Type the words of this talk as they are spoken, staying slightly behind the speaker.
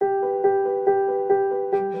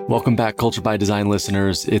Welcome back, Culture by Design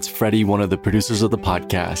listeners. It's Freddie, one of the producers of the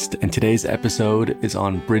podcast, and today's episode is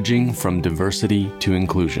on bridging from diversity to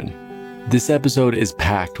inclusion. This episode is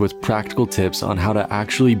packed with practical tips on how to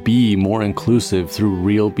actually be more inclusive through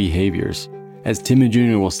real behaviors. As Tim and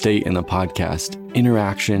Junior will state in the podcast,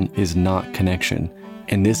 interaction is not connection,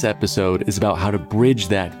 and this episode is about how to bridge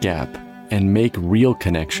that gap and make real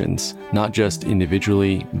connections, not just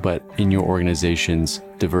individually, but in your organization's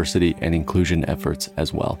diversity and inclusion efforts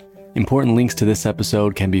as well. Important links to this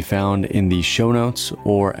episode can be found in the show notes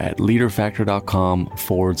or at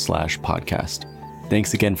leaderfactor.com/podcast.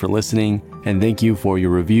 Thanks again for listening, and thank you for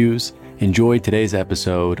your reviews. Enjoy today's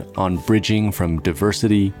episode on bridging from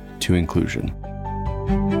diversity to inclusion.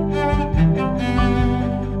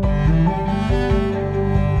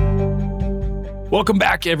 Welcome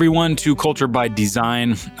back, everyone, to Culture by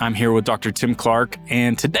Design. I'm here with Dr. Tim Clark,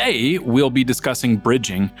 and today we'll be discussing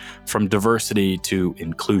bridging from diversity to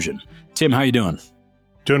inclusion. Tim, how you doing?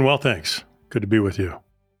 Doing well, thanks. Good to be with you.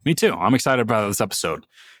 Me too. I'm excited about this episode.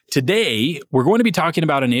 Today, we're going to be talking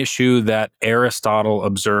about an issue that Aristotle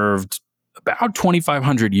observed about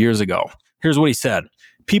 2,500 years ago. Here's what he said.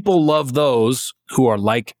 People love those who are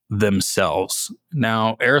like themselves.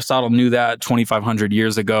 Now, Aristotle knew that 2,500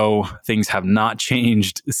 years ago. Things have not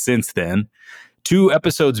changed since then. 2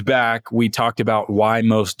 episodes back, we talked about why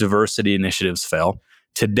most diversity initiatives fail.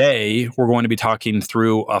 Today, we're going to be talking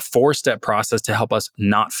through a 4-step process to help us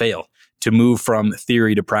not fail, to move from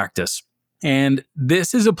theory to practice. And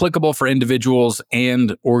this is applicable for individuals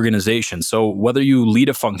and organizations. So whether you lead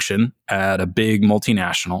a function at a big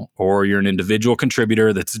multinational or you're an individual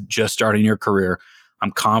contributor that's just starting your career, I'm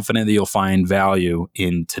confident that you'll find value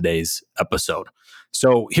in today's episode.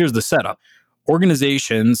 So here's the setup.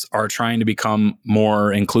 Organizations are trying to become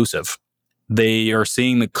more inclusive. They are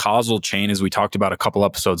seeing the causal chain, as we talked about a couple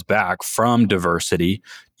episodes back, from diversity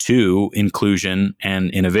to inclusion and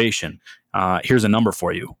innovation. Here's a number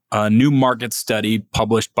for you. A new market study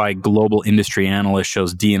published by Global Industry Analyst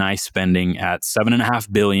shows D&I spending at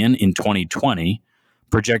 $7.5 billion in 2020,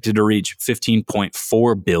 projected to reach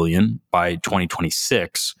 $15.4 billion by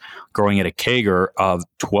 2026, growing at a CAGR of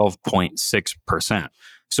 12.6%.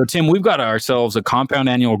 So, Tim, we've got ourselves a compound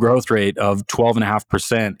annual growth rate of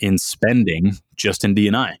 12.5% in spending just in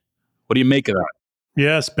D&I. What do you make of that?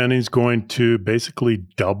 Yeah, spending's going to basically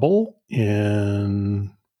double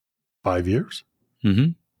in 5 years.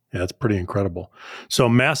 Mm-hmm. Yeah, that's pretty incredible. So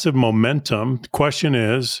massive momentum. The question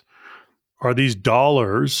is, are these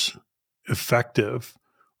dollars effective?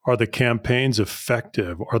 Are the campaigns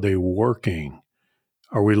effective? Are they working?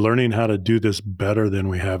 Are we learning how to do this better than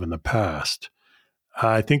we have in the past?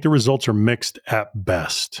 I think the results are mixed at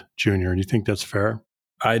best, Junior. Do you think that's fair?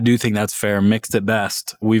 I do think that's fair, mixed at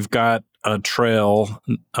best. We've got a trail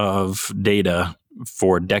of data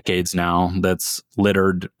for decades now that's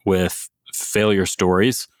littered with failure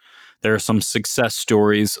stories. There are some success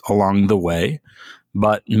stories along the way,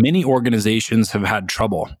 but many organizations have had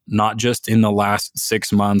trouble, not just in the last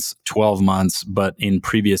 6 months, 12 months, but in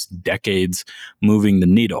previous decades, moving the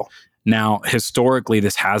needle. Now, historically,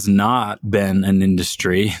 this has not been an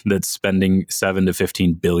industry that's spending $7 to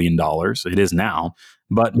 $15 billion. It is now.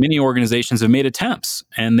 But many organizations have made attempts,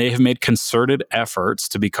 and they have made concerted efforts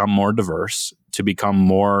to become more diverse, to become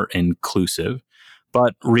more inclusive.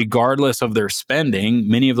 But regardless of their spending,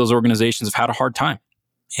 many of those organizations have had a hard time.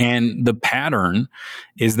 And the pattern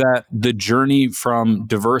is that the journey from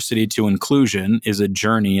diversity to inclusion is a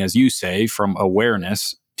journey, as you say, from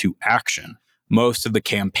awareness to action. Most of the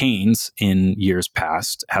campaigns in years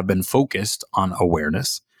past have been focused on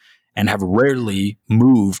awareness and have rarely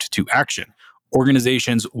moved to action.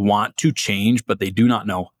 Organizations want to change, but they do not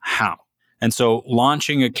know how. And so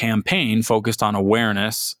launching a campaign focused on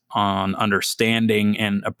awareness, on understanding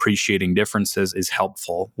and appreciating differences is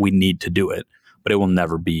helpful. We need to do it, but it will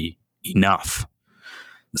never be enough.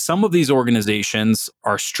 Some of these organizations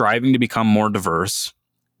are striving to become more diverse,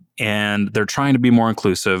 and they're trying to be more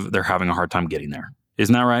inclusive. They're having a hard time getting there.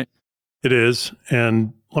 Isn't that right? It is.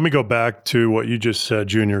 And let me go back to what you just said,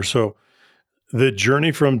 Junior. So the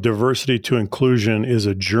journey from diversity to inclusion is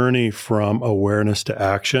a journey from awareness to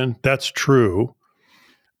action. That's true,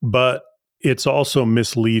 but it's also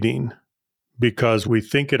misleading because we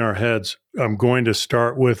think in our heads, I'm going to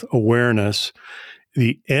start with awareness.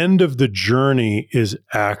 The end of the journey is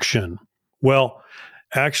action. Well,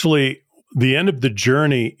 actually, the end of the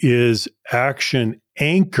journey is action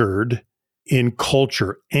anchored in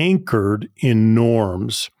culture, anchored in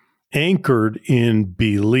norms, anchored in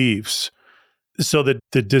beliefs. So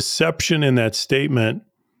the deception in that statement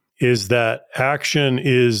is that action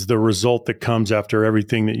is the result that comes after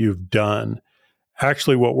everything that you've done.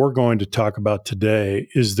 Actually, what we're going to talk about today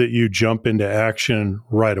is that you jump into action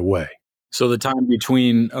right away. So the time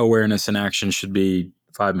between awareness and action should be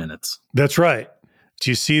 5 minutes. That's right.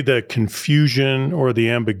 Do you see the confusion or the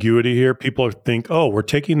ambiguity here? People think, oh, we're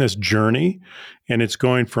taking this journey and it's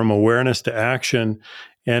going from awareness to action.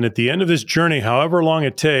 And at the end of this journey, however long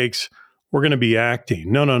it takes, we're going to be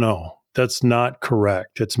acting. No. That's not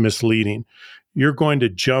correct. It's misleading. You're going to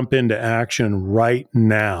jump into action right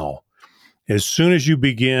now. As soon as you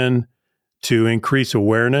begin to increase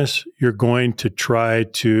awareness, you're going to try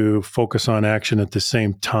to focus on action at the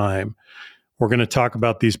same time. We're going to talk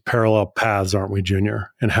about these parallel paths, aren't we,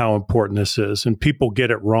 Junior, and how important this is. And people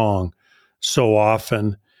get it wrong so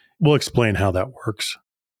often. We'll explain how that works.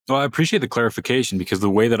 Well, I appreciate the clarification because the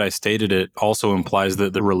way that I stated it also implies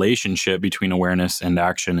that the relationship between awareness and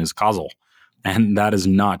action is causal. And that is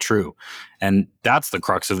not true. And that's the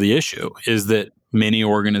crux of the issue, is that many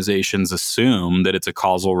organizations assume that it's a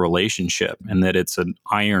causal relationship and that it's an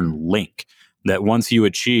iron link, that once you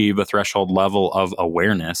achieve a threshold level of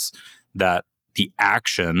awareness, that the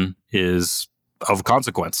action is of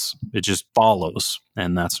consequence. It just follows,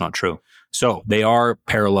 and that's not true. So they are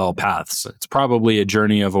parallel paths. It's probably a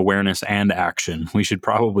journey of awareness and action. We should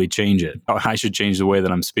probably change it. I should change the way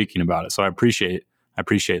that I'm speaking about it. So I appreciate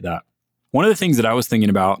that. One of the things that I was thinking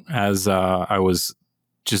about as I was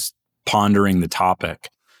just pondering the topic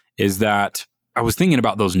is that I was thinking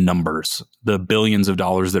about those numbers, the billions of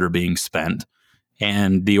dollars that are being spent,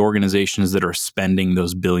 and the organizations that are spending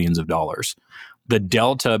those billions of dollars. The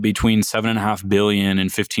delta between $7.5 billion and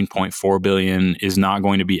 $15.4 billion is not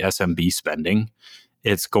going to be SMB spending.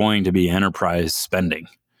 It's going to be enterprise spending.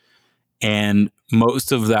 And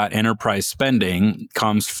most of that enterprise spending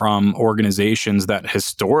comes from organizations that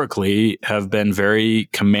historically have been very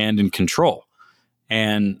command and control.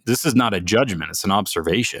 And this is not a judgment, it's an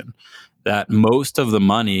observation that most of the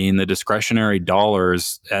money and the discretionary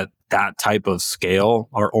dollars at that type of scale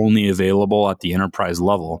are only available at the enterprise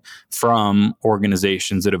level from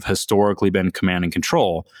organizations that have historically been command and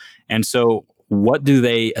control. And so what do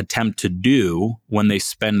they attempt to do when they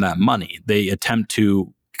spend that money? They attempt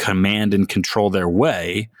to command and control their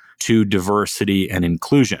way to diversity and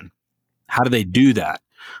inclusion. How do they do that?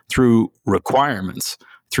 Through requirements,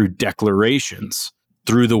 through declarations,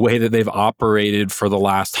 through the way that they've operated for the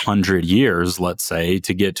last 100 years, let's say,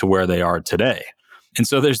 to get to where they are today. And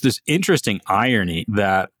so there's this interesting irony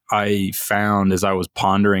that I found as I was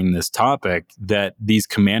pondering this topic, that these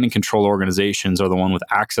command and control organizations are the one with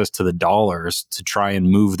access to the dollars to try and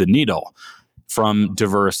move the needle from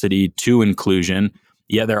diversity to inclusion,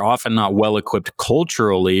 yet they're often not well equipped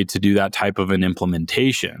culturally to do that type of an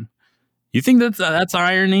implementation. You think that's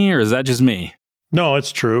irony, or is that just me? No,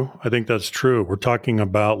 it's true. I think that's true. We're talking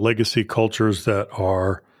about legacy cultures that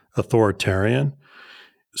are authoritarian.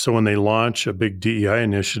 So when they launch a big DEI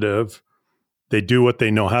initiative, they do what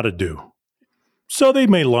they know how to do. So they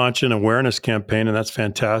may launch an awareness campaign, and that's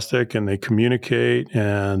fantastic. And they communicate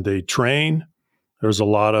and they train. There's a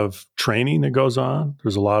lot of training that goes on.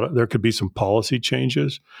 There could be some policy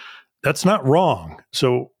changes. That's not wrong.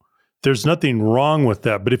 So there's nothing wrong with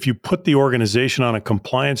that. But if you put the organization on a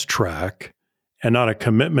compliance track and not a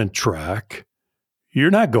commitment track, you're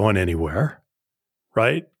not going anywhere,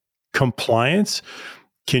 right? Compliance.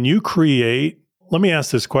 Can you create, let me ask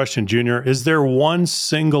this question, Junior, is there one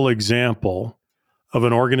single example of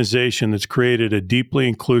an organization that's created a deeply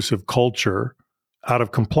inclusive culture out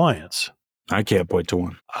of compliance? I can't point to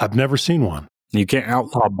one. I've never seen one. You can't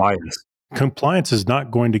outlaw bias. Compliance is not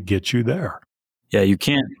going to get you there. Yeah, you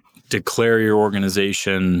can't declare your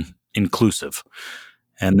organization inclusive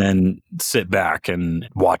and then sit back and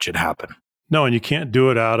watch it happen. No, and you can't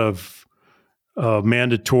do it out of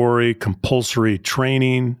mandatory, compulsory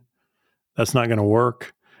training. That's not going to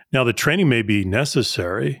work. Now, the training may be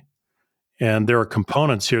necessary, and there are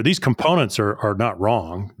components here. These components are not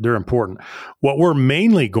wrong. They're important. What we're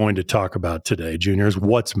mainly going to talk about today, Junior, is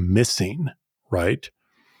what's missing, right?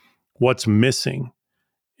 What's missing.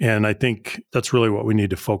 And I think that's really what we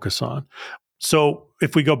need to focus on. So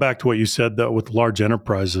if we go back to what you said, though, with large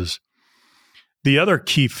enterprises, the other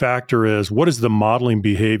key factor is, what is the modeling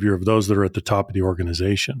behavior of those that are at the top of the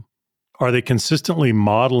organization? Are they consistently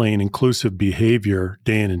modeling inclusive behavior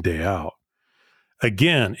day in and day out?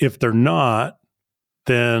 Again, if they're not,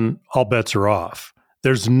 then all bets are off.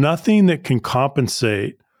 There's nothing that can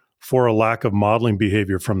compensate for a lack of modeling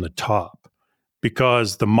behavior from the top,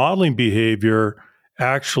 because the modeling behavior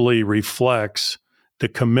actually reflects the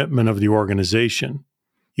commitment of the organization.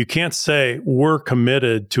 You can't say we're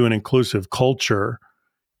committed to an inclusive culture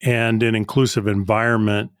and an inclusive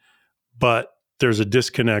environment, but there's a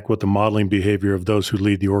disconnect with the modeling behavior of those who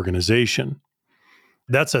lead the organization.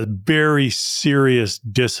 That's a very serious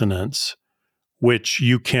dissonance, which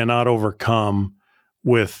you cannot overcome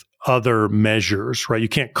with other measures, right? You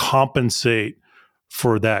can't compensate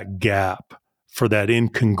for that gap, for that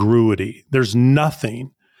incongruity. There's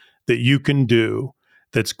nothing that you can do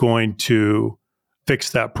that's going to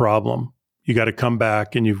fix that problem. You got to come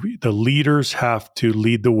back and the leaders have to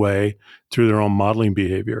lead the way through their own modeling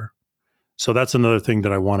behavior. So that's another thing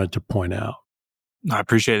that I wanted to point out. I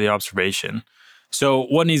appreciate the observation. So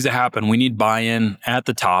what needs to happen? We need buy-in at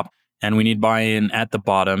the top and we need buy-in at the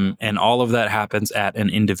bottom. And all of that happens at an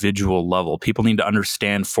individual level. People need to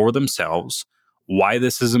understand for themselves why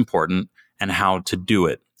this is important and how to do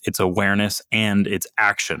it. It's awareness and it's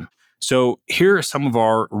action. So here are some of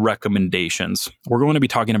our recommendations. We're going to be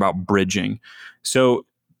talking about bridging. So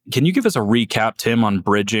can you give us a recap, Tim, on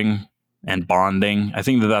bridging and bonding? I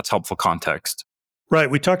think that's helpful context. Right.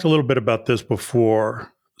 We talked a little bit about this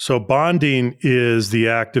before. So bonding is the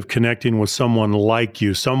act of connecting with someone like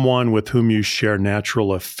you, someone with whom you share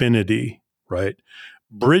natural affinity, right?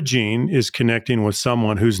 Bridging is connecting with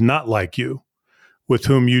someone who's not like you, with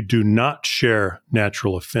whom you do not share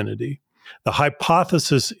natural affinity. The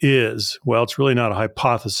hypothesis is, well, it's really not a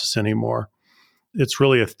hypothesis anymore. It's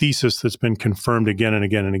really a thesis that's been confirmed again and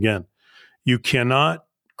again and again. You cannot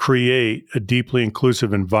create a deeply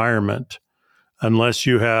inclusive environment unless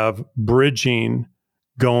you have bridging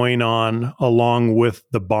going on along with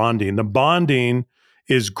the bonding. The bonding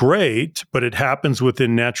is great, but it happens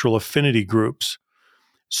within natural affinity groups.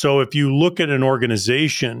 So if you look at an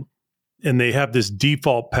organization and they have this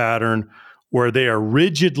default pattern where they are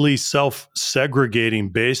rigidly self-segregating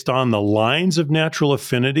based on the lines of natural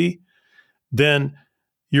affinity, then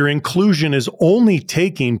your inclusion is only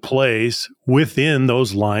taking place within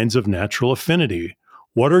those lines of natural affinity.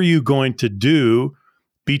 What are you going to do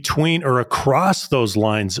between or across those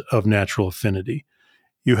lines of natural affinity?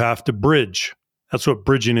 You have to bridge. That's what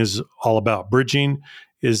bridging is all about. Bridging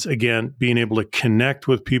is, again, being able to connect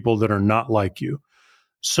with people that are not like you.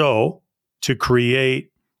 So to create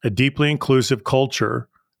a deeply inclusive culture,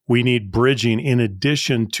 we need bridging in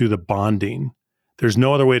addition to the bonding. There's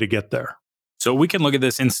no other way to get there. So we can look at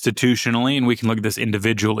this institutionally and we can look at this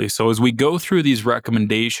individually. So as we go through these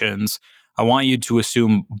recommendations, I want you to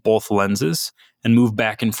assume both lenses and move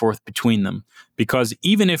back and forth between them. Because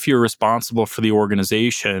even if you're responsible for the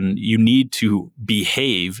organization, you need to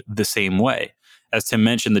behave the same way. As Tim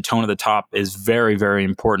mentioned, the tone at the top is very, very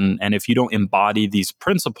important. And if you don't embody these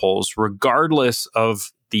principles, regardless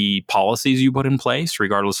of the policies you put in place,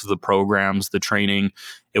 regardless of the programs, the training,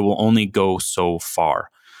 it will only go so far.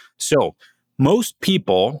 So most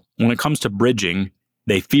people, when it comes to bridging,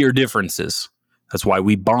 they fear differences. That's why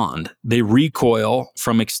we bond. They recoil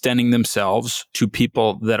from extending themselves to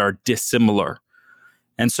people that are dissimilar.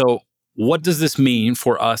 And so what does this mean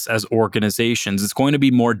for us as organizations? It's going to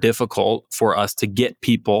be more difficult for us to get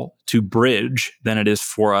people to bridge than it is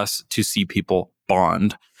for us to see people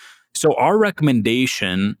bond. So our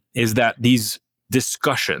recommendation is that these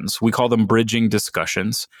discussions, we call them bridging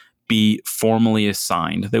discussions, be formally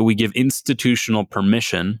assigned, that we give institutional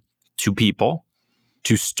permission to people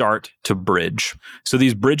to start to bridge. So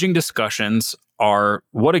these bridging discussions are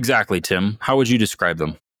what exactly, Tim? How would you describe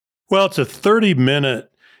them? Well, it's a 30-minute,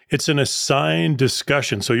 it's an assigned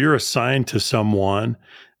discussion. So you're assigned to someone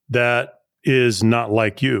that is not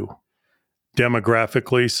like you.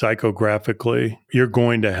 Demographically, psychographically, you're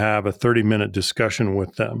going to have a 30-minute discussion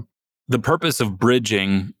with them. The purpose of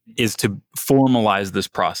bridging is to formalize this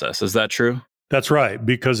process. Is that true? That's right,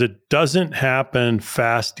 because it doesn't happen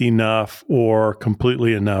fast enough or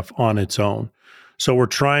completely enough on its own. So we're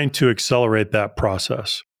trying to accelerate that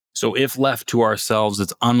process. So if left to ourselves,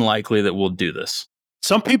 it's unlikely that we'll do this.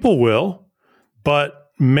 Some people will,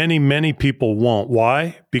 but many, many people won't.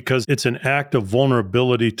 Why? Because it's an act of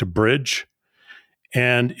vulnerability to bridge,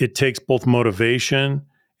 and it takes both motivation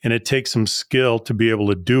and it takes some skill to be able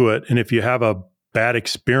to do it. And if you have a bad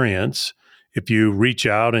experience, if you reach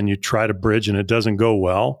out and you try to bridge and it doesn't go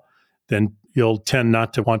well, then you'll tend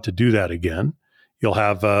not to want to do that again. You'll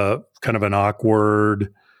have a kind of an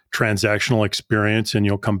awkward transactional experience and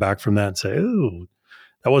you'll come back from that and say, "Ooh,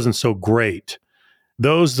 that wasn't so great."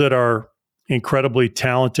 Those that are incredibly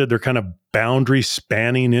talented, they're kind of boundary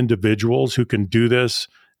spanning individuals who can do this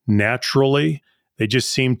naturally. They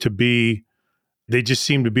just seem to be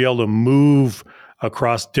able to move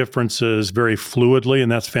across differences very fluidly,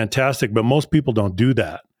 and that's fantastic. But most people don't do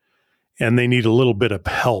that, and they need a little bit of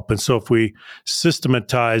help. And so if we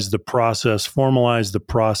systematize the process, formalize the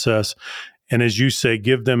process, and as you say,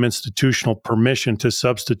 give them institutional permission to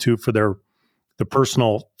substitute for their the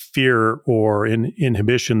personal fear or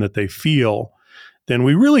inhibition that they feel, then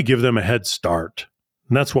we really give them a head start.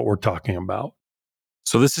 And that's what we're talking about.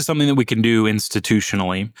 So this is something that we can do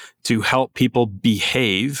institutionally to help people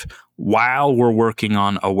behave while we're working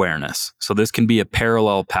on awareness. So this can be a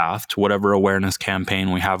parallel path to whatever awareness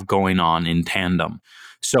campaign we have going on in tandem.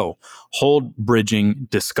 So hold bridging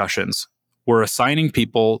discussions. We're assigning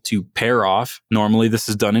people to pair off. Normally this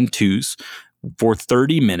is done in twos for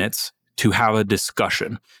 30 minutes to have a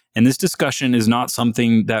discussion. And this discussion is not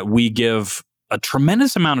something that we give a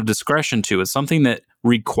tremendous amount of discretion to. It's something that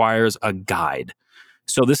requires a guide.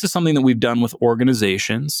 So this is something that we've done with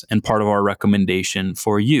organizations, and part of our recommendation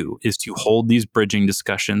for you is to hold these bridging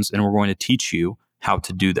discussions, and we're going to teach you how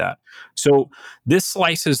to do that. So this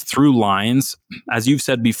slices through lines, as you've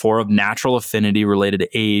said before, of natural affinity related to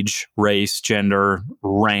age, race, gender,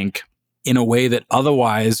 rank, in a way that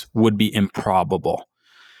otherwise would be improbable.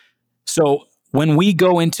 So when we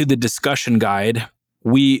go into the discussion guide,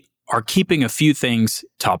 we are keeping a few things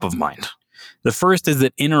top of mind. The first is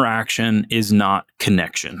that interaction is not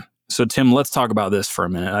connection. So Tim, let's talk about this for a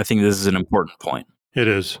minute. I think this is an important point. It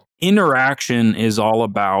is. Interaction is all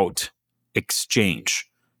about exchange.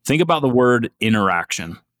 Think about the word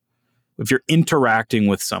interaction. If you're interacting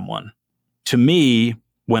with someone, to me,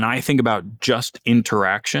 when I think about just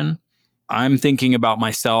interaction, I'm thinking about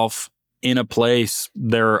myself in a place,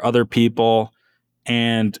 there are other people,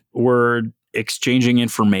 and we're exchanging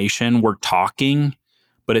information, we're talking,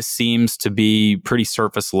 but it seems to be pretty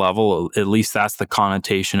surface level. At least that's the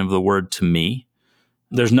connotation of the word to me.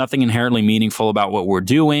 There's nothing inherently meaningful about what we're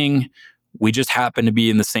doing. We just happen to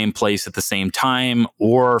be in the same place at the same time,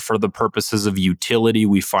 or for the purposes of utility,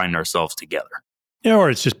 we find ourselves together. Yeah,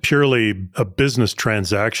 or it's just purely a business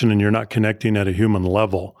transaction and you're not connecting at a human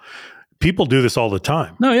level. People do this all the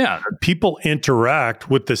time. No, yeah. People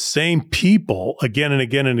interact with the same people again and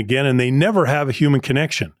again and again, and they never have a human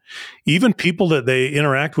connection. Even people that they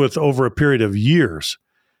interact with over a period of years.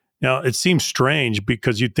 Now, it seems strange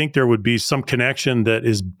because you'd think there would be some connection that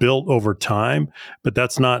is built over time, but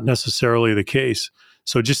that's not necessarily the case.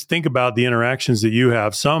 So just think about the interactions that you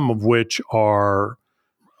have, some of which are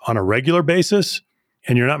on a regular basis,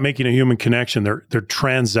 and you're not making a human connection. They're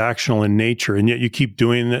transactional in nature, and yet you keep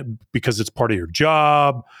doing it because it's part of your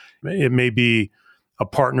job. It may be a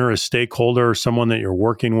partner, a stakeholder, or someone that you're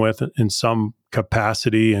working with in some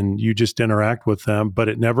capacity, and you just interact with them, but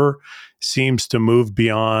it never seems to move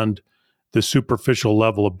beyond the superficial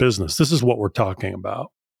level of business. This is what we're talking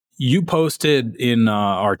about. You posted in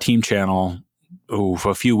our team channel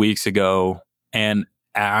a few weeks ago and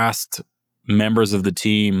asked members of the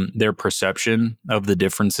team their perception of the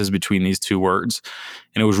differences between these two words.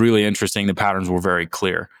 And it was really interesting. The patterns were very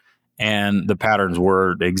clear. And the patterns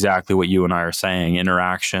were exactly what you and I are saying.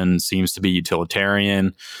 Interaction seems to be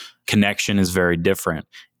utilitarian. Connection is very different.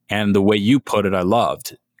 And the way you put it, I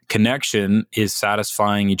loved. Connection is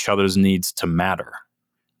satisfying each other's needs to matter.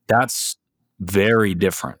 That's very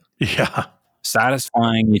different. Yeah.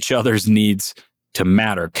 Satisfying each other's needs to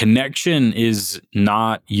matter. Connection is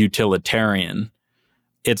not utilitarian.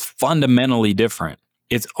 It's fundamentally different.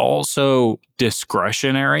 It's also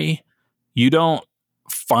discretionary. You don't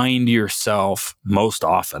find yourself, most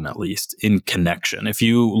often at least, in connection. If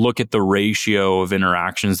you look at the ratio of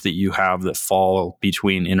interactions that you have that fall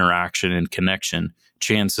between interaction and connection,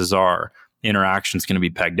 chances are interaction is going to be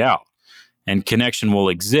pegged out. And connection will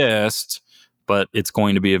exist, but it's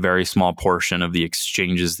going to be a very small portion of the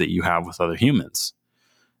exchanges that you have with other humans.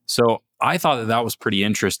 So I thought that was pretty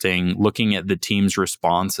interesting, looking at the team's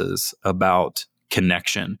responses about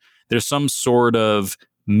connection. There's some sort of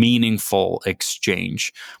meaningful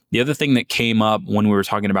exchange. The other thing that came up when we were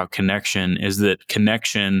talking about connection is that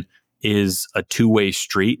connection is a two-way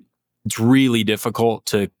street. It's really difficult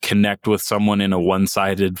to connect with someone in a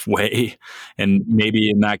one-sided way. And maybe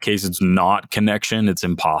in that case, it's not connection. It's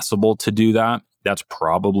impossible to do that. That's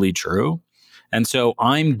probably true. And so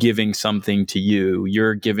I'm giving something to you.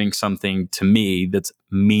 You're giving something to me that's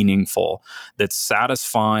meaningful, that's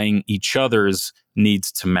satisfying each other's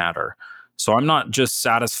needs to matter. So I'm not just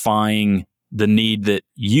satisfying the need that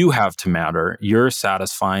you have to matter. You're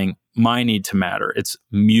satisfying my need to matter. It's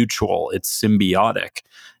mutual. It's symbiotic.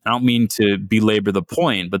 I don't mean to belabor the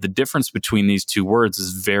point, but the difference between these two words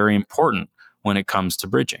is very important when it comes to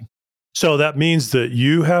bridging. So that means that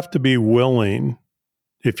you have to be willing,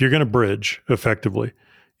 if you're going to bridge effectively,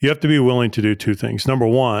 you have to be willing to do two things. Number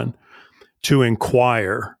one, to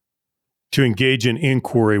inquire, to engage in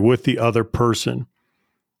inquiry with the other person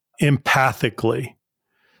empathically.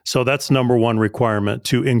 So that's number one requirement,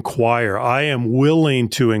 to inquire. I am willing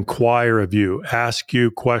to inquire of you, ask you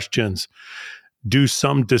questions, do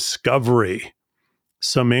some discovery,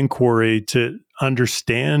 some inquiry to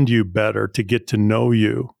understand you better, to get to know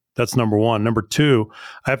you. That's number one. Number two,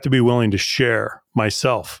 I have to be willing to share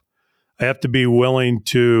myself. I have to be willing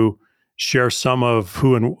to share some of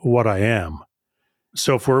who and what I am.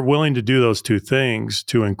 So if we're willing to do those two things,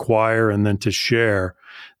 to inquire and then to share,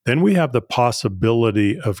 then we have the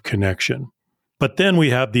possibility of connection. But then we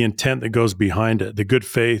have the intent that goes behind it, the good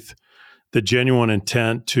faith, the genuine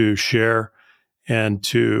intent to share and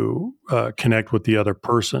to connect with the other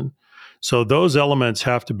person. So those elements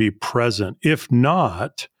have to be present. If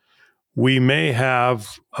not, we may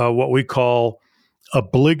have what we call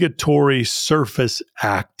obligatory surface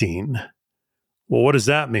acting. Well, what does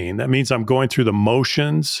that mean? That means I'm going through the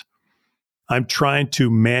motions. I'm trying to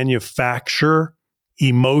manufacture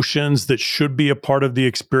emotions that should be a part of the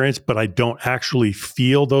experience, but I don't actually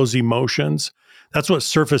feel those emotions. That's what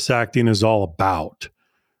surface acting is all about,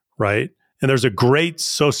 right? And there's a great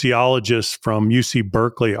sociologist from UC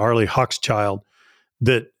Berkeley, Arlie Hochschild,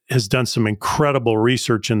 that has done some incredible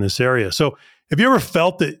research in this area. So have you ever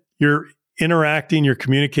felt that you're interacting, you're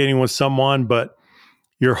communicating with someone, but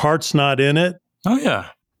your heart's not in it? Oh, yeah.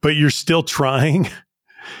 But you're still trying?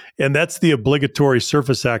 And that's the obligatory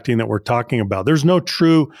surface acting that we're talking about. There's no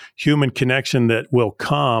true human connection that will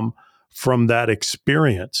come from that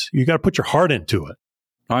experience. You got to put your heart into it.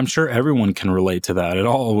 I'm sure everyone can relate to that.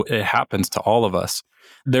 It happens to all of us.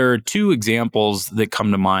 There are two examples that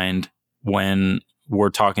come to mind when we're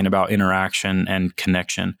talking about interaction and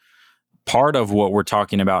connection. Part of what we're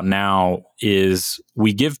talking about now is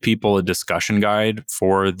we give people a discussion guide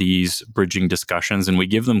for these bridging discussions, and we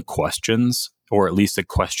give them questions, or at least a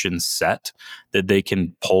question set that they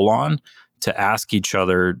can pull on to ask each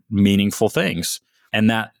other meaningful things. And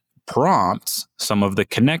that prompts some of the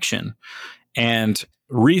connection. And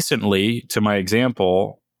recently, to my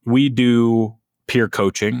example, we do peer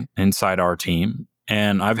coaching inside our team.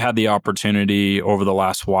 And I've had the opportunity over the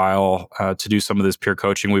last while to do some of this peer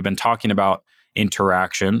coaching. We've been talking about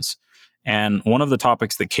interactions. And one of the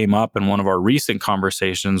topics that came up in one of our recent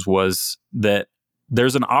conversations was that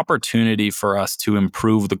there's an opportunity for us to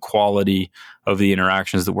improve the quality of the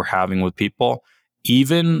interactions that we're having with people,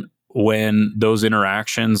 even when those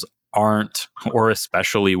interactions aren't, or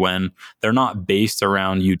especially when they're not based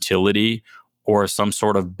around utility or some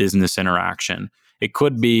sort of business interaction. It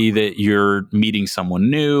could be that you're meeting someone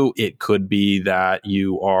new. It could be that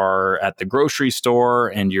you are at the grocery store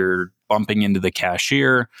and you're bumping into the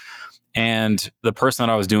cashier. And the person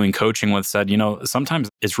that I was doing coaching with said, sometimes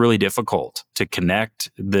it's really difficult to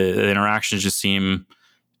connect. The interactions just seem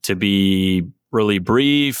to be really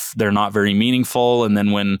brief. They're not very meaningful. And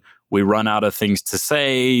then when we run out of things to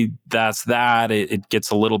say, that's that. It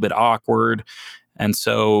gets a little bit awkward. And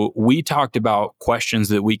so we talked about questions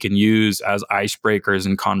that we can use as icebreakers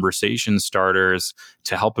and conversation starters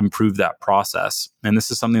to help improve that process. And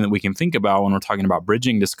this is something that we can think about when we're talking about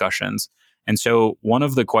bridging discussions. And so one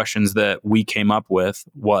of the questions that we came up with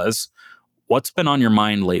was, what's been on your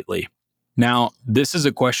mind lately? Now, this is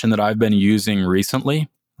a question that I've been using recently,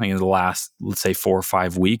 in the last, let's say, 4 or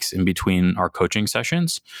 5 weeks in between our coaching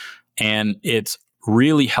sessions. And it's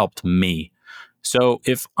really helped me. So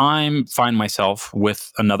if I find myself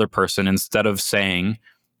with another person, instead of saying,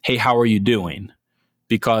 hey, how are you doing?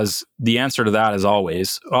 Because the answer to that is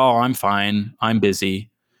always, oh, I'm fine, I'm busy.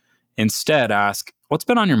 Instead, ask, what's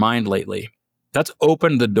been on your mind lately? That's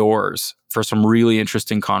opened the doors for some really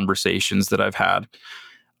interesting conversations that I've had.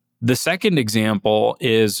 The second example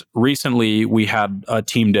is recently we had a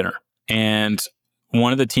team dinner, and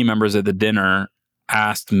one of the team members at the dinner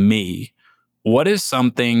asked me, what is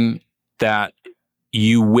something that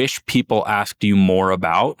you wish people asked you more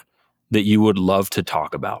about that you would love to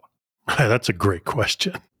talk about? That's a great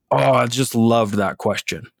question. Oh, I just loved that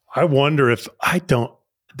question. I wonder if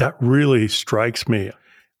that really strikes me.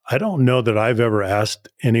 I don't know that I've ever asked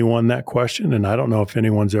anyone that question, and I don't know if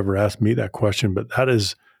anyone's ever asked me that question, but that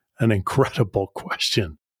is an incredible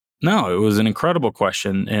question. No, it was an incredible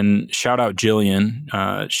question. And shout out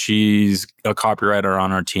Jillian. She's a copywriter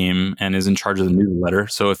on our team and is in charge of the newsletter.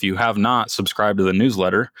 So if you have not subscribed to the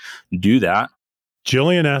newsletter, do that.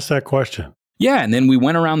 Jillian asked that question. Yeah. And then we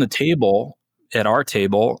went around the table at our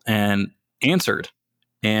table and answered.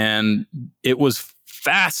 And it was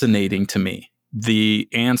fascinating to me, the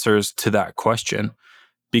answers to that question,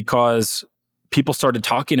 because people started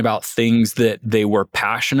talking about things that they were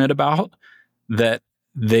passionate about, that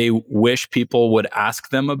they wish people would ask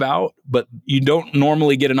them about, but you don't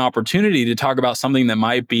normally get an opportunity to talk about something that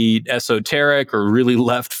might be esoteric or really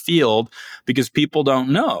left field because people don't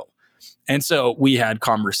know. And so we had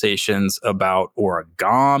conversations about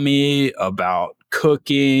origami, about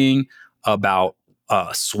cooking, about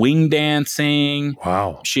swing dancing.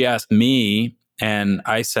 Wow. She asked me, and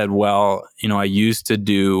I said, well, I used to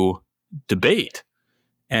do debate.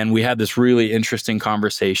 And we had this really interesting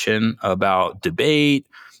conversation about debate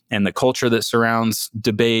and the culture that surrounds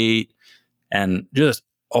debate and just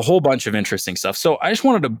a whole bunch of interesting stuff. So I just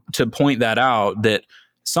wanted to point that out, that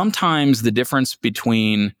sometimes the difference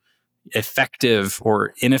between effective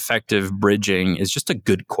or ineffective bridging is just a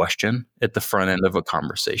good question at the front end of a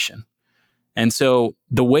conversation. And so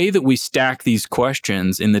the way that we stack these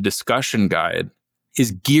questions in the discussion guide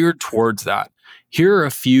is geared towards that. Here are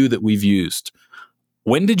a few that we've used.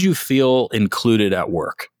 When did you feel included at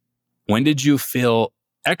work? When did you feel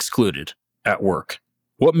excluded at work?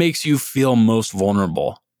 What makes you feel most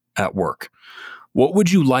vulnerable at work? What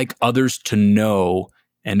would you like others to know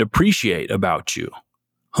and appreciate about you?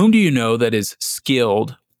 Whom do you know that is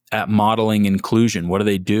skilled at modeling inclusion? What do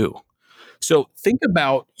they do? So think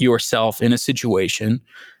about yourself in a situation.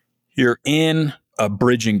 You're in a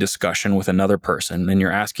bridging discussion with another person and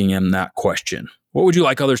you're asking him that question. What would you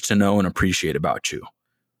like others to know and appreciate about you?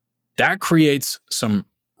 That creates some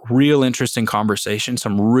real interesting conversation,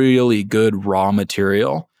 some really good raw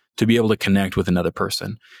material to be able to connect with another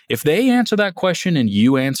person. If they answer that question and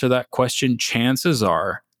you answer that question, chances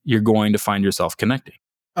are you're going to find yourself connecting.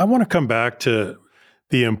 I want to come back to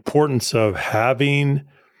the importance of having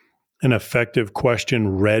an effective question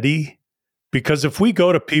ready, because if we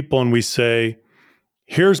go to people and we say,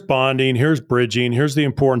 here's bonding, here's bridging, here's the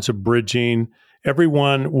importance of bridging,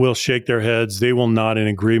 everyone will shake their heads. They will nod in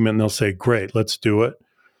agreement and they'll say, great, let's do it.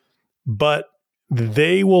 But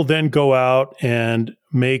they will then go out and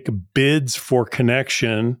make bids for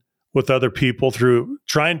connection with other people through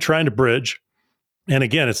trying to bridge. And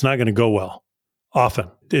again, it's not going to go well. Often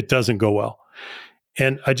it doesn't go well.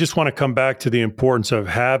 And I just want to come back to the importance of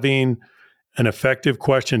having an effective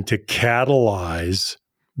question to catalyze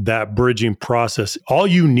that bridging process. All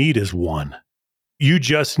you need is one. You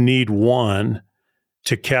just need one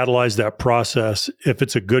to catalyze that process. If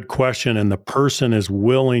it's a good question and the person is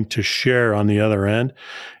willing to share on the other end,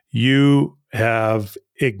 you have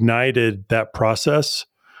ignited that process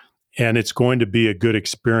and it's going to be a good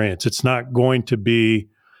experience. It's not going to be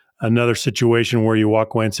another situation where you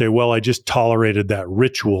walk away and say, well, I just tolerated that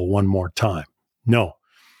ritual one more time. No,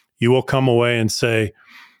 you will come away and say,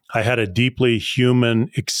 I had a deeply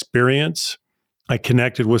human experience. I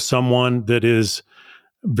connected with someone that is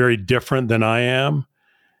very different than I am.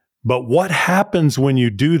 But what happens when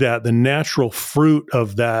you do that, the natural fruit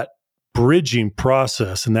of that bridging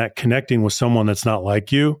process and that connecting with someone that's not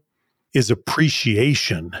like you, is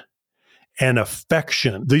appreciation and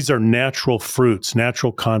affection. These are natural fruits,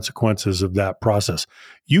 natural consequences of that process.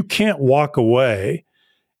 You can't walk away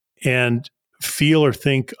and feel or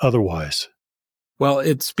think otherwise. Well,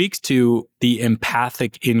 it speaks to the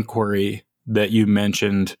empathic inquiry that you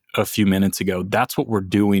mentioned a few minutes ago. That's what we're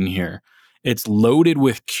doing here. It's loaded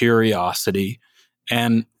with curiosity,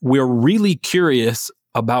 and we're really curious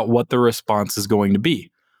about what the response is going to be.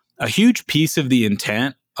 A huge piece of the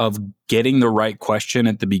intent of getting the right question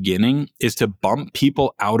at the beginning is to bump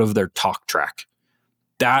people out of their talk track.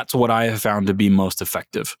 That's what I have found to be most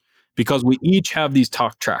effective, because we each have these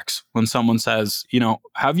talk tracks. When someone says, how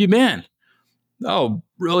have you been? Oh,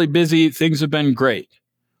 really busy. Things have been great.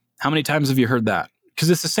 How many times have you heard that? Because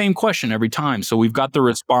it's the same question every time. So we've got the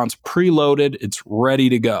response preloaded. It's ready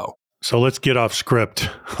to go. So let's get off script.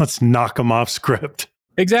 Let's knock them off script.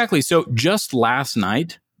 Exactly. So just last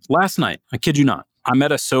night, I kid you not, I'm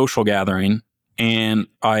at a social gathering and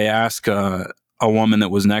I asked a woman that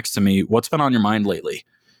was next to me, what's been on your mind lately?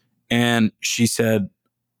 And she said,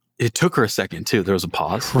 it took her a second too. There was a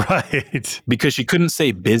pause. Right. Because she couldn't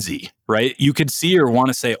say busy, right? You could see her want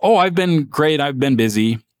to say, oh, I've been great. I've been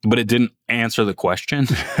busy, but it didn't answer the question.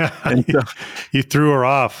 And so you threw her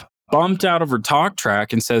off. Bumped out of her talk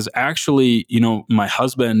track and says, actually, my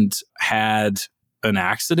husband had an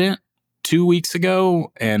accident 2 weeks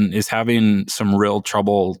ago and is having some real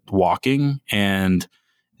trouble walking, and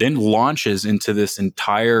then launches into this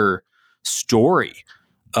entire story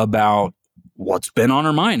about what's been on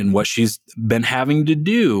her mind and what she's been having to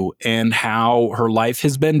do and how her life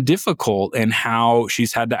has been difficult and how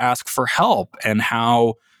she's had to ask for help and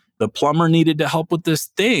how the plumber needed to help with this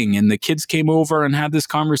thing and the kids came over and had this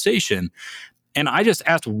conversation. And I just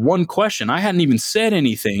asked one question. I hadn't even said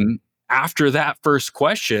anything after that first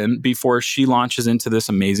question before she launches into this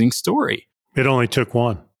amazing story. It only took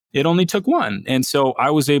one. And so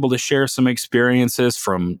I was able to share some experiences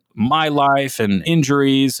from my life and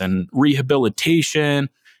injuries and rehabilitation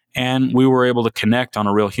And we were able to connect on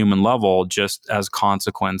a real human level just as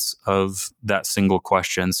consequence of that single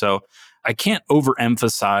question. So I can't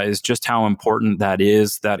overemphasize just how important that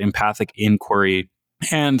is, that empathic inquiry.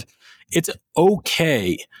 And it's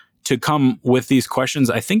okay to come with these questions,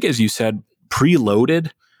 I think, as you said,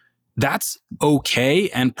 preloaded. That's okay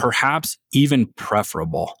and perhaps even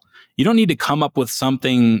preferable. You don't need to come up with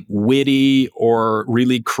something witty or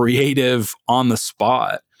really creative on the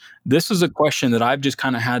spot. This is a question that I've just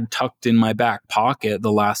kind of had tucked in my back pocket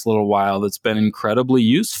the last little while that's been incredibly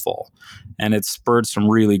useful, and it's spurred some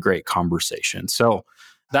really great conversation. So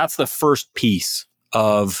that's the first piece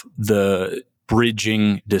of the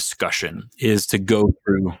bridging discussion, is to go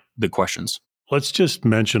through the questions. Let's just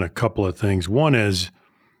mention a couple of things. One is,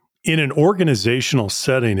 in an organizational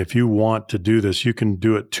setting, if you want to do this, you can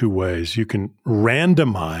do it two ways. You can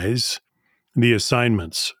randomize the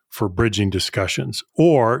assignments for bridging discussions,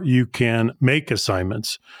 or you can make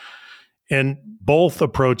assignments. And both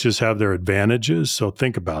approaches have their advantages, so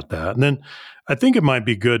think about that. And then I think it might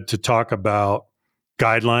be good to talk about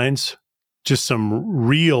guidelines, just some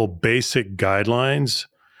real basic guidelines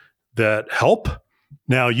that help.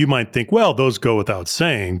 Now, you might think, well, those go without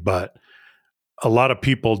saying, but a lot of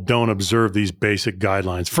people don't observe these basic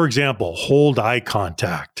guidelines. For example, hold eye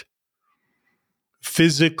contact.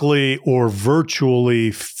 Physically or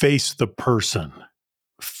virtually face the person.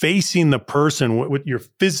 Facing the person, you're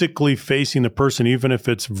physically facing the person, even if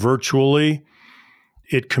it's virtually,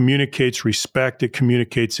 it communicates respect, it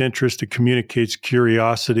communicates interest, it communicates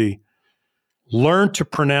curiosity. Learn to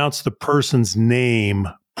pronounce the person's name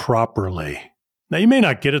properly. Now, you may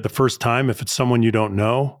not get it the first time if it's someone you don't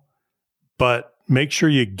know, but make sure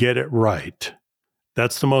you get it right.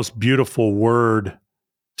 That's the most beautiful word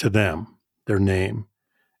to them, their name.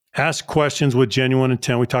 Ask questions with genuine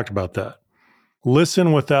intent. We talked about that.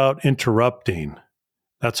 Listen without interrupting.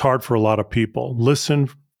 That's hard for a lot of people. Listen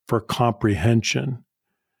for comprehension.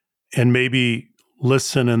 And maybe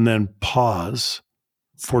listen and then pause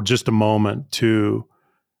for just a moment to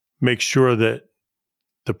make sure that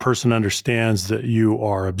the person understands that you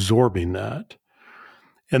are absorbing that.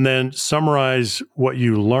 And then summarize what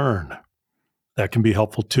you learn. That can be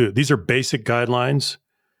helpful too. These are basic guidelines,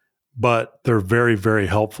 but they're very, very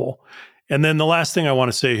helpful. And then the last thing I want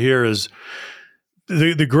to say here is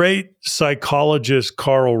the great psychologist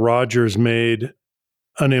Carl Rogers made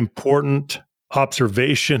an important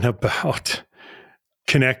observation about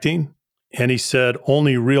connecting. And he said,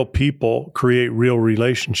 only real people create real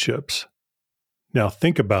relationships. Now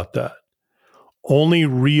think about that. Only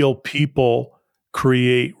real people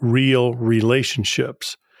create real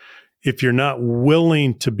relationships. If you're not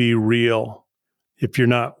willing to be real, if you're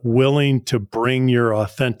not willing to bring your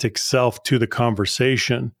authentic self to the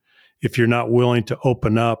conversation, if you're not willing to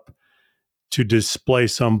open up to display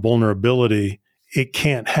some vulnerability, it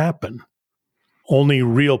can't happen. Only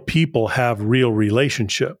real people have real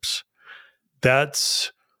relationships.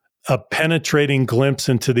 That's a penetrating glimpse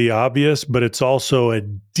into the obvious, but it's also a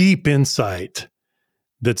deep insight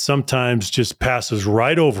that sometimes just passes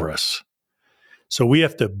right over us. So we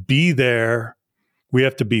have to be there, we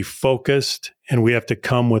have to be focused, and we have to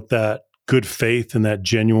come with that good faith and that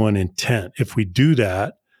genuine intent. If we do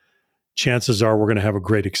that, chances are we're going to have a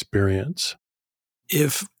great experience.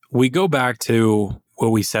 If we go back to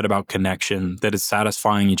what we said about connection, that is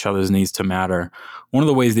satisfying each other's needs to matter, one of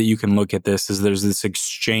the ways that you can look at this is there's this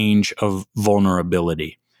exchange of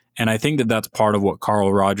vulnerability. And I think that that's part of what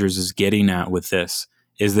Carl Rogers is getting at with this,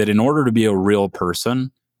 is that in order to be a real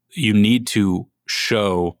person, you need to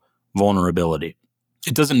show vulnerability.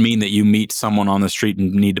 It doesn't mean that you meet someone on the street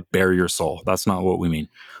and need to bare your soul. That's not what we mean.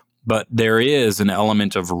 But there is an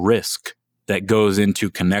element of risk that goes into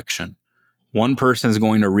connection. One person is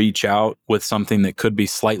going to reach out with something that could be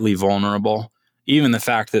slightly vulnerable. Even the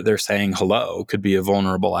fact that they're saying hello could be a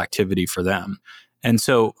vulnerable activity for them. And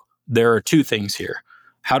so there are two things here.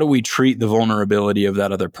 How do we treat the vulnerability of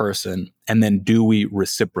that other person? And then do we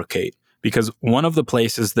reciprocate? Because one of the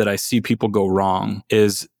places that I see people go wrong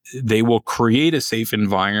is they will create a safe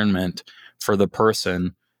environment for the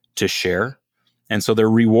person to share. And so they're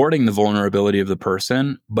rewarding the vulnerability of the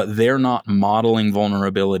person, but they're not modeling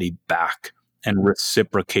vulnerability back and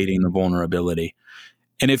reciprocating the vulnerability.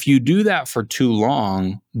 And if you do that for too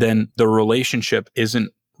long, then the relationship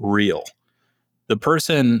isn't real. The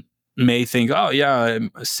person may think, oh yeah,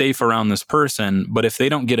 I'm safe around this person, but if they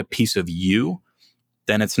don't get a piece of you,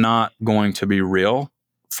 then it's not going to be real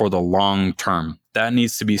for the long term. That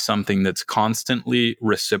needs to be something that's constantly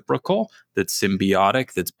reciprocal, that's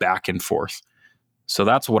symbiotic, that's back and forth. So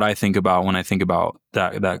that's what I think about when I think about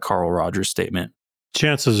that Carl Rogers statement.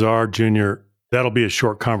 Chances are, Junior, That'll be a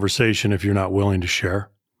short conversation if you're not willing to share.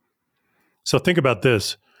 So think about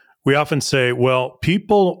this. We often say, well,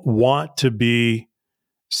 people want to be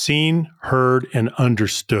seen, heard, and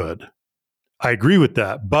understood. I agree with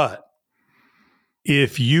that. But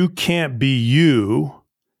if you can't be you,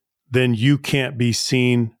 then you can't be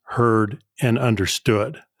seen, heard, and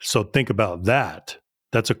understood. So think about that.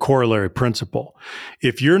 That's a corollary principle.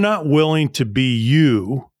 If you're not willing to be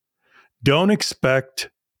you, don't expect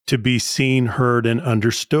to be seen, heard, and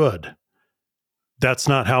understood. That's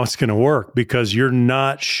not how it's going to work because you're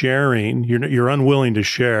not sharing, you're unwilling to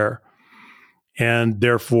share, and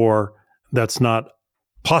therefore that's not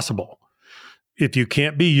possible. If you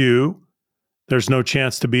can't be you, there's no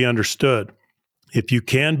chance to be understood. If you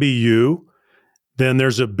can be you, then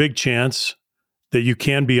there's a big chance that you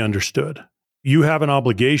can be understood. You have an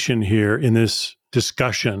obligation here in this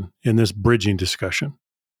discussion, in this bridging discussion.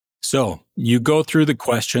 So you go through the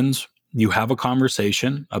questions, you have a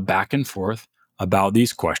conversation, a back and forth about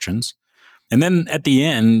these questions. And then at the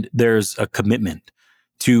end, there's a commitment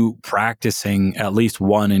to practicing at least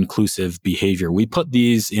one inclusive behavior. We put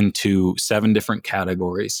these into 7 different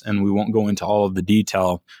categories, and we won't go into all of the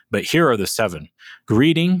detail, but here are the 7: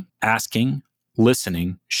 greeting, asking,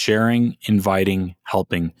 listening, sharing, inviting,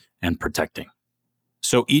 helping, and protecting.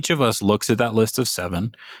 So each of us looks at that list of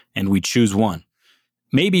 7 and we choose one.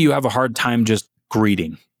 Maybe you have a hard time just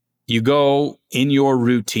greeting. You go in your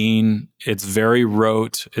routine, it's very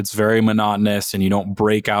rote, it's very monotonous, and you don't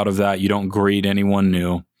break out of that. You don't greet anyone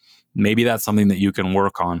new. Maybe that's something that you can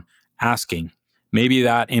work on. Asking. Maybe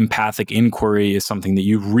that empathic inquiry is something that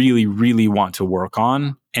you really, really want to work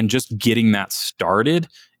on, and just getting that started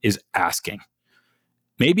is asking.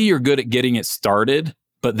 Maybe you're good at getting it started,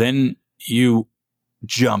 but then you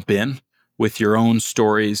jump in with your own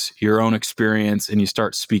stories, your own experience, and you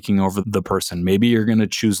start speaking over the person. Maybe you're going to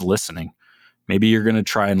choose listening. Maybe you're going to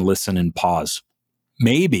try and listen and pause.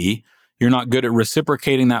 Maybe you're not good at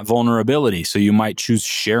reciprocating that vulnerability, so you might choose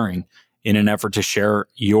sharing in an effort to share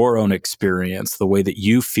your own experience, the way that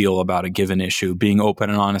you feel about a given issue, being open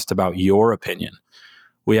and honest about your opinion.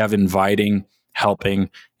 We have inviting, helping,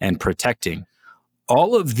 and protecting.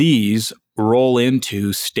 All of these roll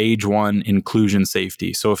into stage 1 inclusion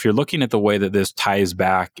safety. So if you're looking at the way that this ties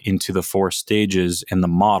back into the 4 stages in the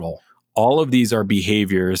model, all of these are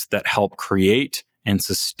behaviors that help create and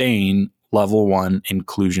sustain level 1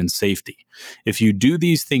 inclusion safety. If you do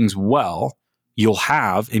these things well, you'll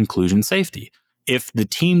have inclusion safety. If the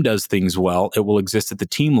team does things well, it will exist at the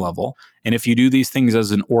team level. And if you do these things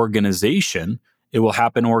as an organization, it will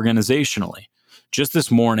happen organizationally. Just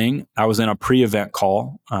this morning, I was in a pre-event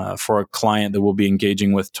call for a client that we'll be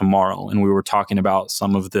engaging with tomorrow, and we were talking about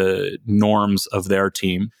some of the norms of their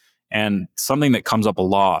team. And something that comes up a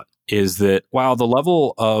lot is that while the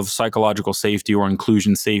level of psychological safety or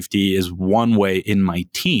inclusion safety is one way in my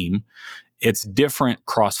team, it's different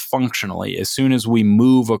cross-functionally. As soon as we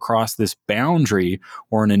move across this boundary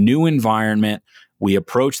or in a new environment, we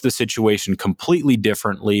approach the situation completely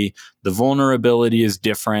differently. The vulnerability is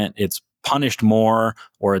different. It's punished more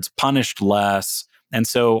or it's punished less. And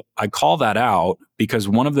so I call that out because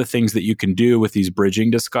one of the things that you can do with these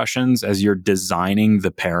bridging discussions as you're designing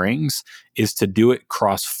the pairings is to do it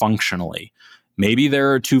cross-functionally. Maybe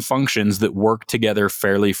there are 2 functions that work together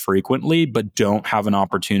fairly frequently, but don't have an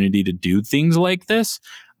opportunity to do things like this.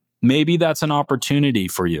 Maybe that's an opportunity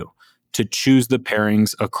for you to choose the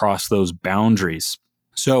pairings across those boundaries.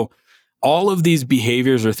 So all of these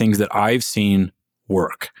behaviors are things that I've seen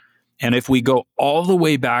work. And if we go all the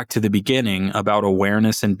way back to the beginning about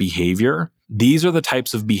awareness and behavior, these are the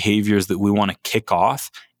types of behaviors that we want to kick off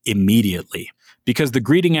immediately. Because the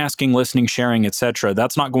greeting, asking, listening, sharing, etc.,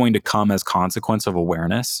 that's not going to come as consequence of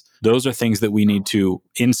awareness. Those are things that we need to,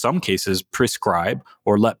 in some cases, prescribe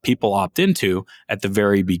or let people opt into at the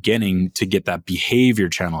very beginning to get that behavior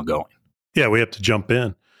channel going. Yeah, we have to jump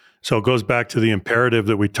in. So it goes back to the imperative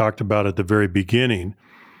that we talked about at the very beginning.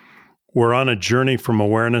 We're on a journey from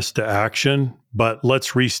awareness to action, but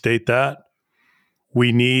let's restate that.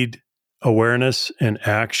 We need awareness and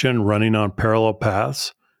action running on parallel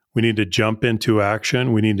paths. We need to jump into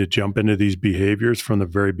action. We need to jump into these behaviors from the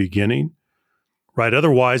very beginning, right?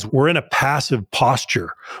 Otherwise, we're in a passive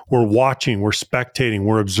posture. We're watching, we're spectating,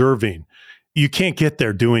 we're observing. You can't get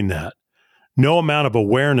there doing that. No amount of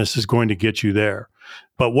awareness is going to get you there.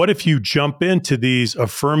 But what if you jump into these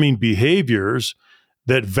affirming behaviors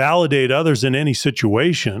that validate others in any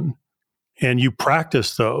situation, and you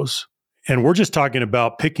practice those? And we're just talking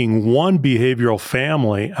about picking one behavioral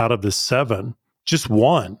family out of the 7, just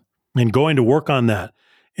one, and going to work on that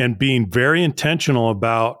and being very intentional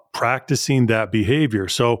about practicing that behavior.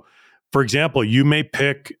 So For example, you may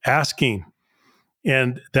pick asking,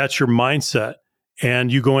 and that's your mindset.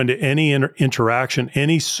 And you go into any interaction,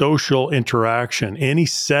 any social interaction, any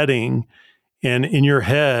setting, and in your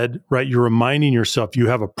head, right, you're reminding yourself, you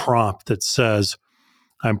have a prompt that says,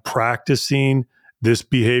 I'm practicing this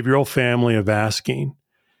behavioral family of asking.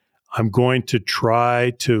 I'm going to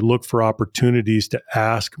try to look for opportunities to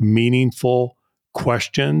ask meaningful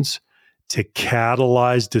questions, to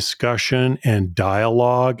catalyze discussion and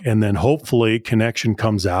dialogue, and then hopefully connection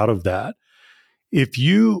comes out of that. If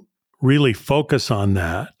you really focus on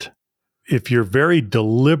that, if you're very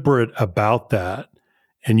deliberate about that,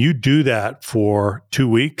 and you do that for 2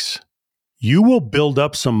 weeks, you will build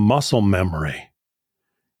up some muscle memory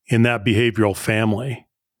in that behavioral family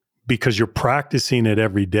because you're practicing it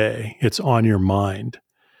every day. It's on your mind.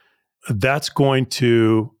 That's going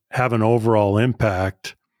to have an overall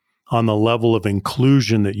impact on the level of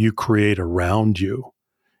inclusion that you create around you.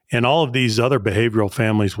 And all of these other behavioral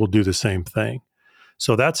families will do the same thing.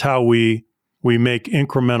 So that's how we make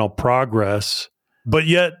incremental progress, but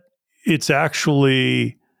yet it's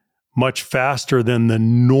actually much faster than the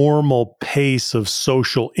normal pace of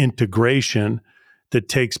social integration that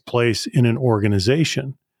takes place in an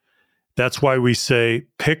organization. That's why we say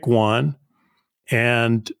pick one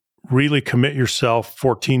and really commit yourself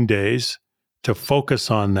 14 days to focus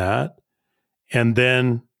on that and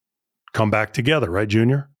then come back together, right,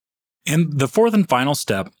 Junior? And the fourth and final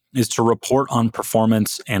step is to report on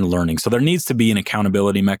performance and learning. So there needs to be an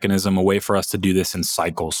accountability mechanism, a way for us to do this in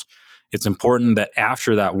cycles. It's important that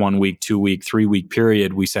after that 1 week, 2 week, 3 week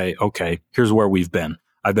period, we say, okay, here's where we've been.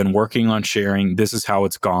 I've been working on sharing. This is how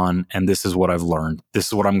it's gone. And this is what I've learned. This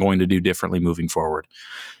is what I'm going to do differently moving forward.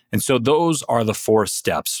 And so those are the 4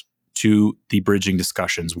 steps to the bridging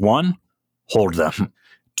discussions. 1, hold them.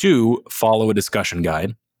 2, follow a discussion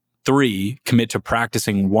guide. 3, commit to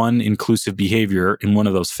practicing one inclusive behavior in one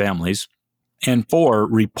of those families. And 4,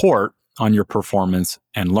 report on your performance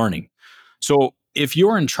and learning. So if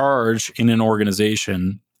you're in charge in an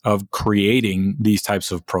organization of creating these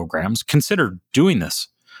types of programs, consider doing this.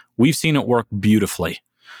 We've seen it work beautifully.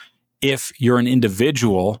 If you're an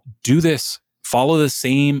individual, do this. Follow the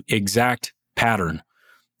same exact pattern.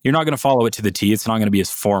 You're not going to follow it to the T. It's not going to be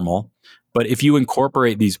as formal. But if you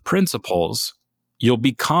incorporate these principles, you'll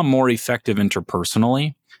become more effective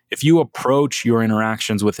interpersonally. If you approach your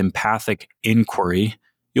interactions with empathic inquiry,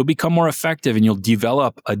 you'll become more effective and you'll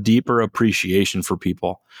develop a deeper appreciation for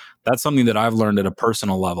people. That's something that I've learned at a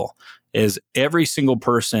personal level, is every single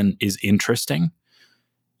person is interesting.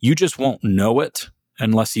 You just won't know it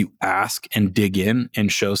unless you ask and dig in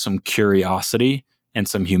and show some curiosity and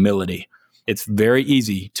some humility. It's very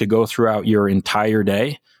easy to go throughout your entire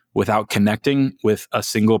day without connecting with a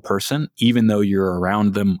single person, even though you're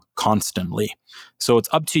around them constantly. So it's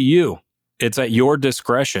up to you. It's at your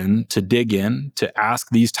discretion to dig in, to ask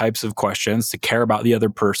these types of questions, to care about the other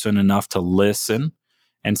person enough to listen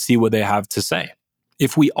and see what they have to say.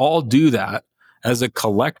 If we all do that as a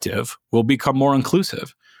collective, we'll become more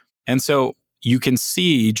inclusive. And so you can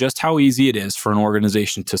see just how easy it is for an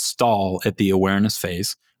organization to stall at the awareness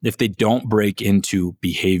phase if they don't break into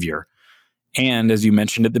behavior. And as you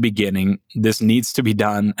mentioned at the beginning, this needs to be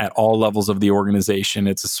done at all levels of the organization.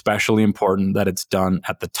 It's especially important that it's done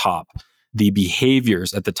at the top. The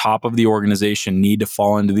behaviors at the top of the organization need to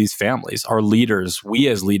fall into these families. Our leaders, we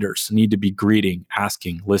as leaders, need to be greeting,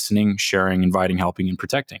 asking, listening, sharing, inviting, helping, and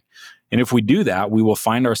protecting. And if we do that, we will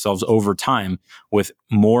find ourselves over time with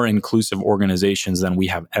more inclusive organizations than we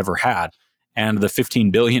have ever had. And the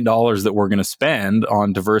 $15 billion that we're going to spend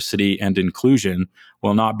on diversity and inclusion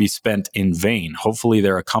will not be spent in vain. Hopefully,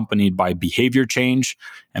 they're accompanied by behavior change,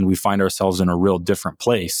 and we find ourselves in a real different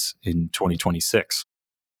place in 2026.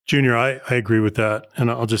 Junior, I agree with that.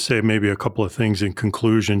 And I'll just say maybe a couple of things in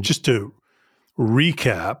conclusion. Just to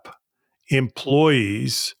recap,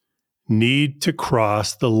 employees need to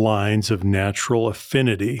cross the lines of natural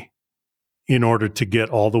affinity in order to get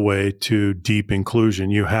all the way to deep inclusion.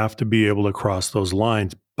 You have to be able to cross those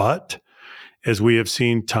lines. But as we have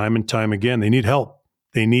seen time and time again, they need help.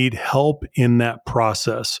 They need help in that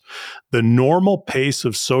process. The normal pace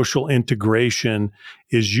of social integration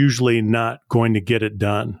is usually not going to get it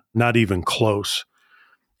done, not even close.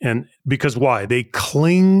 And because why? They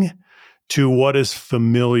cling to what is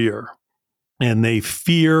familiar and they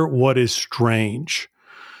fear what is strange.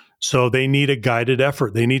 So they need a guided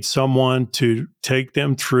effort. They need someone to take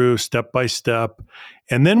them through step by step.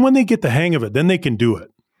 And then when they get the hang of it, then they can do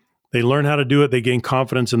it. They learn how to do it. They gain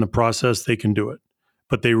confidence in the process. They can do it.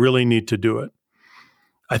 But they really need to do it.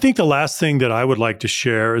 I think the last thing that I would like to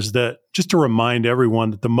share is that just to remind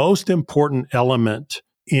everyone that the most important element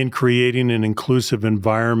in creating an inclusive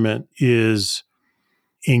environment is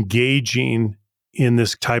engaging in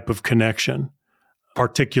this type of connection,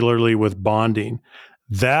 particularly with bonding.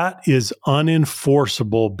 That is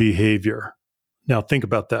unenforceable behavior. Now, think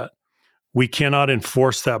about that. We cannot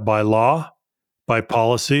enforce that by law, by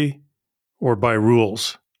policy, or by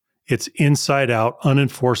rules. It's inside out,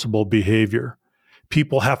 unenforceable behavior.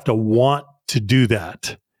 People have to want to do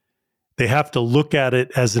that. They have to look at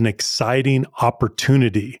it as an exciting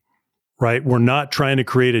opportunity, right? We're not trying to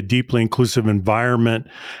create a deeply inclusive environment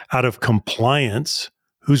out of compliance.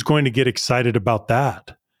 Who's going to get excited about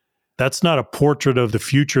that? That's not a portrait of the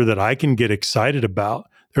future that I can get excited about.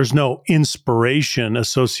 There's no inspiration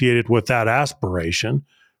associated with that aspiration.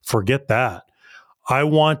 Forget that. I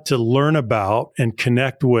want to learn about and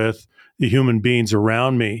connect with the human beings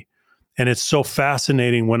around me. And it's so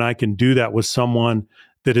fascinating when I can do that with someone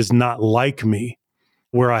that is not like me,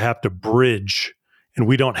 where I have to bridge and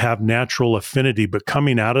we don't have natural affinity. But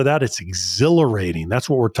coming out of that, it's exhilarating. That's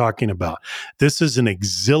what we're talking about. This is an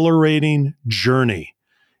exhilarating journey.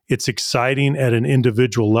 It's exciting at an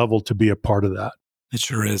individual level to be a part of that. It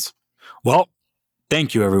sure is. Well,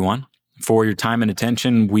 thank you, everyone, for your time and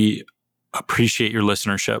attention. We appreciate your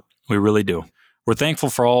listenership. We really do. We're thankful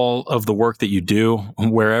for all of the work that you do,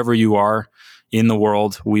 wherever you are in the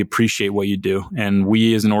world. We appreciate what you do. And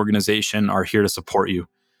we as an organization are here to support you.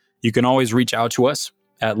 You can always reach out to us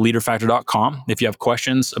at leaderfactor.com if you have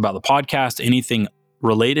questions about the podcast, anything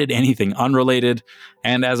related, anything unrelated.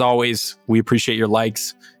 And as always, we appreciate your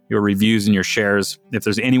likes, your reviews, and your shares. If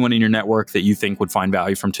there's anyone in your network that you think would find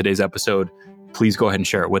value from today's episode, please go ahead and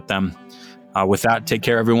share it with them. With that, take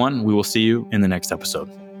care, everyone. We will see you in the next episode.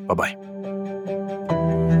 Bye-bye.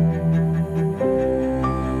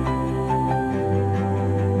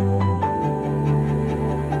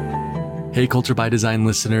 Hey, Culture by Design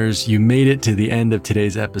listeners, you made it to the end of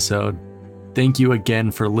today's episode. Thank you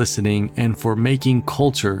again for listening and for making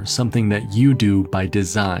culture something that you do by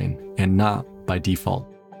design and not by default.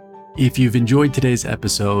 If you've enjoyed today's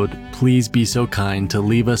episode, please be so kind to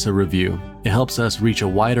leave us a review. It helps us reach a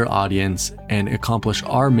wider audience and accomplish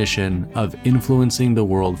our mission of influencing the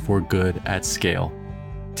world for good at scale.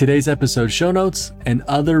 Today's episode show notes and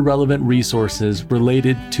other relevant resources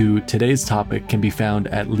related to today's topic can be found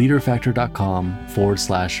at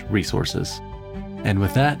leaderfactor.com/resources. And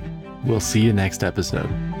with that, we'll see you next episode.